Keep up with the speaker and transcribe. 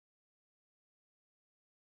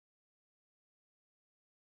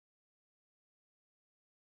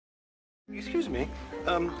Excuse me.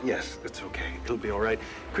 Yes, it's okay. It'll be all right.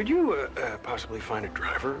 Could you possibly find a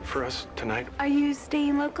driver for us tonight? Are you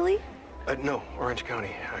staying locally? No, Orange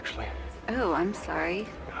County, actually. Oh, I'm sorry.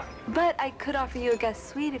 But I could offer you a guest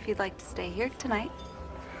suite if you'd like to stay here tonight.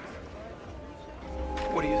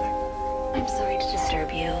 What do you think? I'm sorry to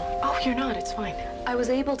disturb you. Oh, you're not. It's fine. I was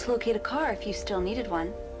able to locate a car if you still needed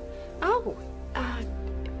one. Oh,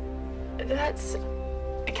 that's...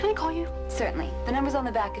 Can I call you? Certainly. The number's on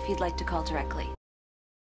the back if you'd like to call directly.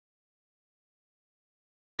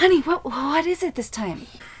 Honey, what is it this time?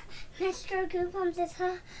 Mr. Gooblums is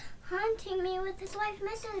haunting me with his wife,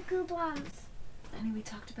 Mrs. Gooblums. Honey, we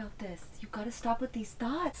talked about this. You've got to stop with these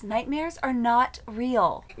thoughts. Nightmares are not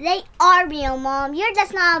real. They are real, Mom. You're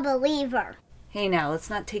just not a believer. Hey now, let's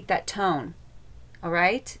not take that tone. All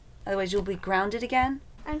right? Otherwise you'll be grounded again.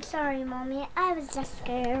 I'm sorry, Mommy. I was just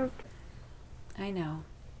scared. I know.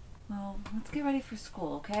 Well, let's get ready for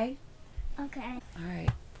school, okay? Okay. All right,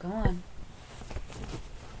 go on.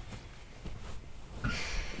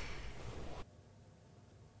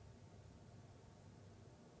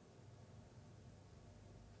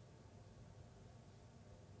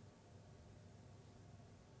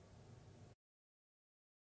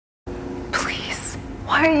 Please,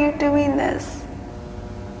 why are you doing this?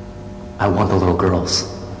 I want the little girls.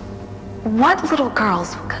 What little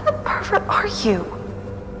girls? What kind of pervert are you?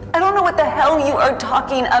 I don't know what the hell you are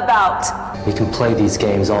talking about. We can play these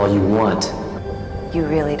games all you want. You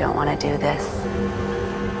really don't want to do this.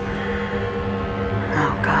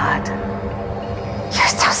 Oh, God. You're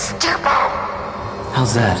so stupid.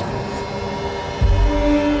 How's that?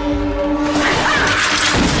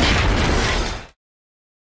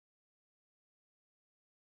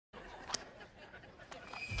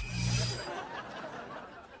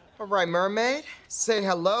 All right, mermaid, say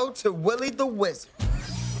hello to Willie the Wizard.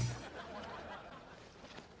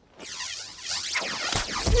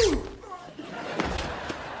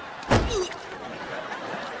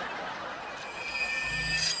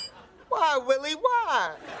 Why, Willie,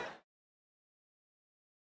 why?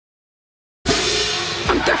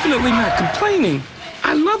 I'm definitely not complaining.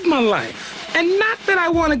 I love my life. And not that I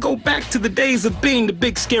want to go back to the days of being the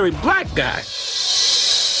big scary black guy.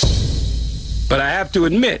 But I have to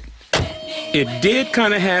admit, it did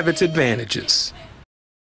kind of have its advantages.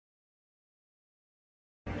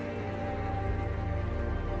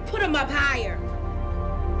 Put him up higher.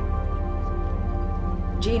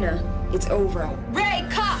 Gina, it's over. Ray,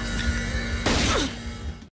 cops!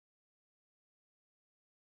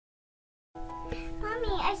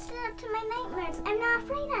 Mommy, I stood up to my nightmares. I'm not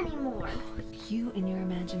afraid anymore. You and your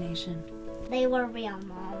imagination. They were real,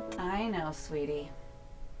 Mom. I know, sweetie.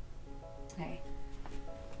 Hey,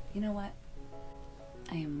 you know what?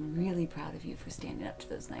 I am really proud of you for standing up to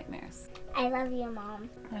those nightmares. I love you, Mom.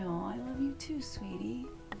 Oh, I love you too, sweetie.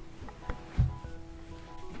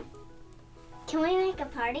 Can we make a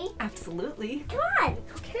party? Absolutely. Come on.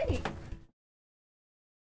 Okay.